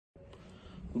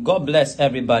God bless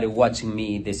everybody watching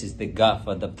me. This is the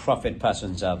Gaffer, the Prophet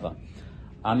Passion Java.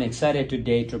 I'm excited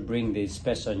today to bring this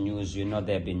special news. You know,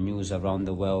 there have been news around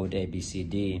the world,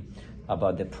 ABCD,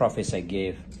 about the prophets I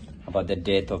gave, about the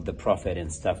death of the prophet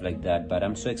and stuff like that. But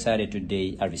I'm so excited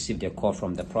today. I received a call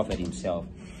from the prophet himself,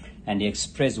 and he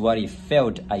expressed what he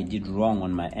felt I did wrong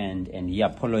on my end, and he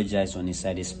apologized on his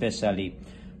side, especially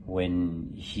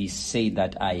when he said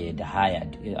that I had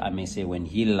hired, I may say when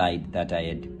he lied that I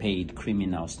had paid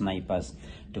criminal snipers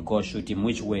to go shoot him,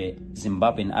 which were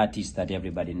Zimbabwean artists that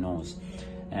everybody knows.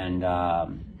 And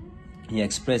he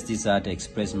expressed his heart, I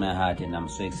expressed my heart, and I'm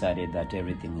so excited that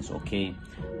everything is okay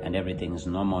and everything is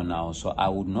normal now. So I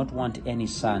would not want any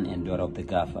son and daughter of the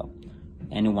Gaffer,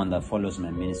 anyone that follows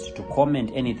my ministry, to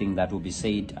comment anything that will be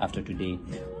said after today,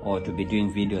 or to be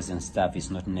doing videos and stuff. Is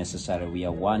not necessary. We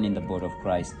are one in the body of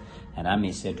Christ. And I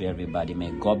may say to everybody, may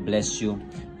God bless you,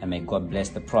 and may God bless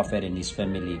the prophet and his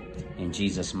family in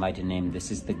Jesus' mighty name.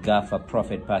 This is the Gaffer,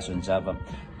 Prophet Passion Java.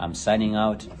 I'm signing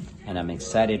out, and I'm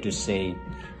excited to say,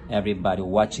 everybody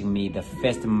watching me, the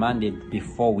first mandate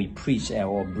before we preach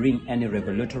or bring any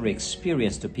revelatory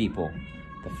experience to people,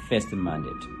 the first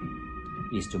mandate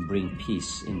is to bring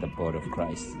peace in the body of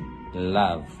Christ.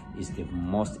 Love is the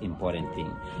most important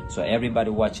thing. So everybody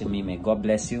watching me, may God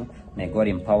bless you, may God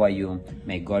empower you,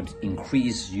 may God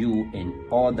increase you in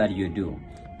all that you do.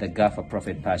 The Gaffer,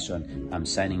 Prophet Passion, I'm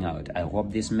signing out. I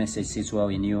hope this message sits well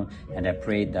in you, and I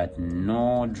pray that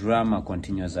no drama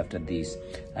continues after this.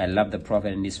 I love the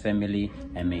prophet and his family,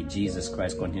 and may Jesus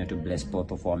Christ continue to bless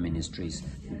both of our ministries.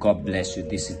 God bless you.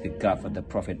 This is the Gaffer, the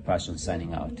Prophet Passion,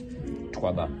 signing out.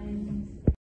 Twaba.